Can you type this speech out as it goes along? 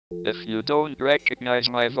If you don't recognize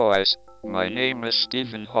my voice, my name is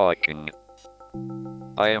Stephen Hawking.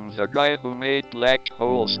 I am the guy who made black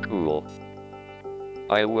holes cool.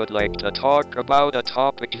 I would like to talk about a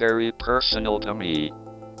topic very personal to me.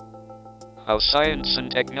 How science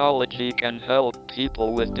and technology can help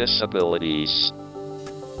people with disabilities.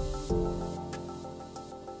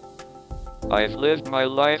 I've lived my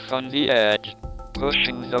life on the edge,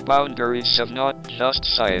 pushing the boundaries of not just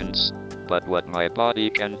science, but what my body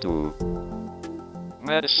can do.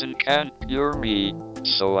 Medicine can't cure me,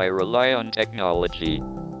 so I rely on technology.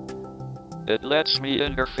 It lets me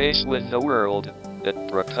interface with the world, it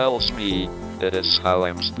propels me, it is how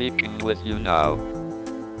I'm speaking with you now.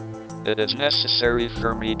 It is necessary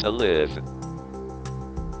for me to live.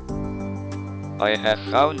 I have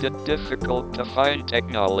found it difficult to find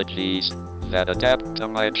technologies that adapt to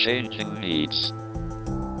my changing needs.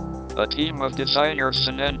 A team of designers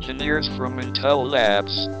and engineers from Intel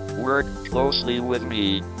Labs worked closely with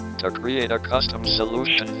me to create a custom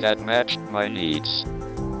solution that matched my needs.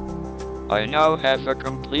 I now have a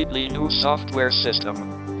completely new software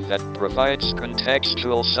system that provides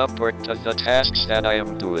contextual support to the tasks that I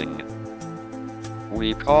am doing.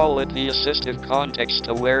 We call it the Assistive Context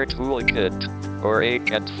Aware Tool-kit, or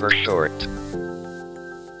ACAT for short.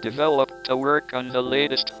 Developed to work on the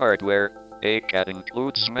latest hardware, ACAT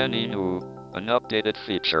includes many new and updated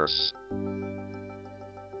features.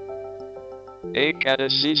 ACAT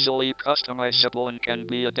is easily customizable and can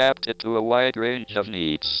be adapted to a wide range of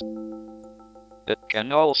needs. It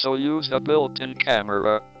can also use a built-in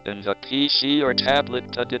camera in the PC or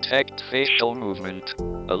tablet to detect facial movement,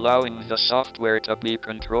 allowing the software to be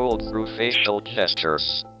controlled through facial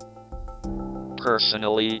gestures.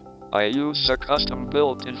 Personally, I use a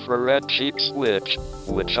custom-built infrared cheek switch,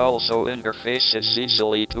 which also interfaces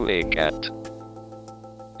easily to ACAT.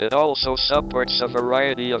 It also supports a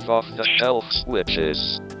variety of off-the-shelf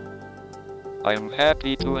switches. I am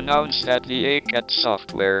happy to announce that the ACAT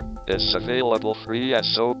software is available free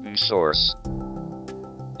as open source,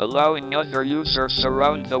 allowing other users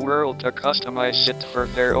around the world to customize it for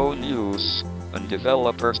their own use, and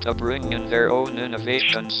developers to bring in their own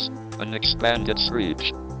innovations and expand its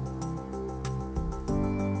reach.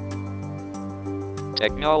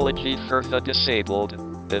 Technology for the disabled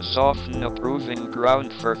is often a proving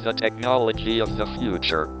ground for the technology of the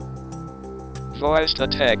future.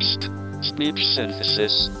 Voice-to-text, speech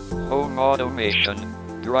synthesis, home automation,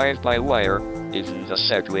 drive-by-wire, even the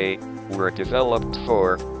Segway, were developed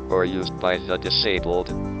for, or used by the disabled,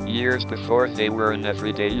 years before they were in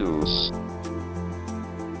everyday use.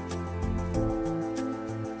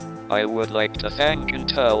 I would like to thank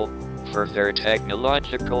Intel for their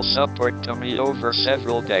technological support to me over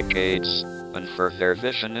several decades, and for their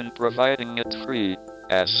vision in providing it free,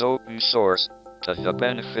 as open source, to the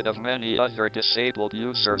benefit of many other disabled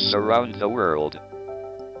users around the world.